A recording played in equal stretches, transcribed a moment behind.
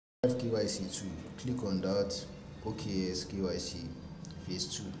Avive KYC 2, click on that OKS KYC phase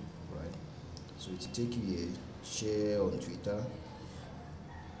 2, right? So it will take you here, share on Twitter,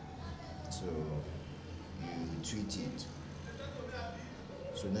 so you tweet it.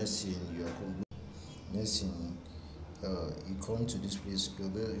 So next thing you come to this place.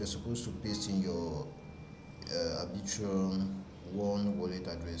 You're supposed to paste in your Arbitrum one wallet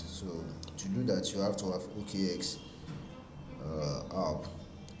address. So to do that, you have to have OKX app.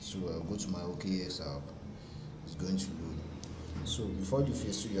 So I'll go to my OKX app. It's going to load. So before the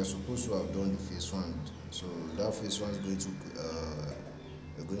phase 2, you are supposed to have done the phase 1. So that phase 1 is going to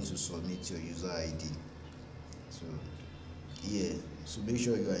you're going to submit your user ID. So yeah, so make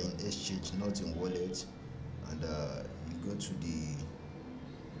sure you are in exchange, not in wallet, and you go to you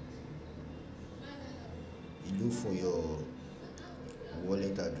look for your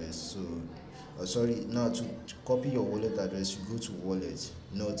wallet address. So sorry, now to copy your wallet address, you go to wallet,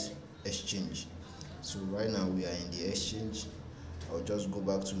 not exchange. So right now we are in the exchange. I'll just go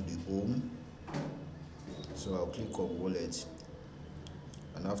back to the home. So I'll click on wallet,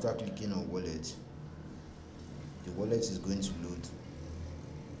 and after clicking on wallet, the wallet is going to load.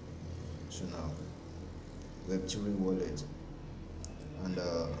 So now Web3 wallet, and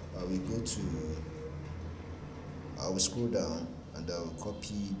I will scroll down and I will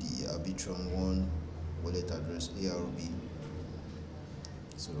copy the Arbitrum one wallet address, ARB.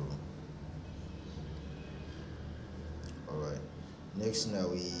 So alright, next now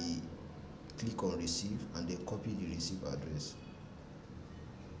we click on receive and then copy the receive address.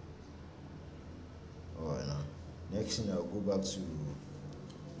 Alright, now next thing I'll go back to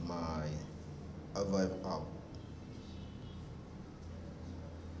my Avive app.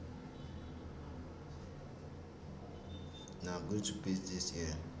 Now I'm going to paste this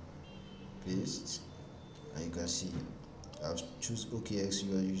here, paste, and you can see I've choose OKX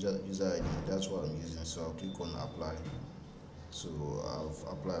user ID. That's what I'm using. So I'll click on apply. So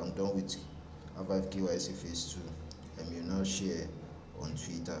I've applied. I'm done with Avive KYC phase 2. I may not share on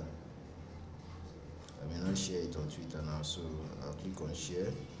Twitter. It on Twitter now. So I'll click on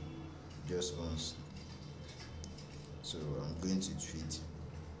share just once. So I'm going to tweet.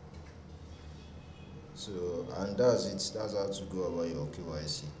 So, and that's it. That's how to go about your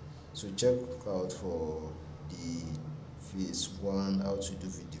KYC. So check out for the phase 1, how to do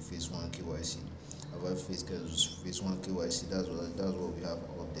with the phase 1 KYC. About phase 1 KYC, that's what we have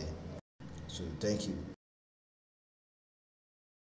up there. So thank you.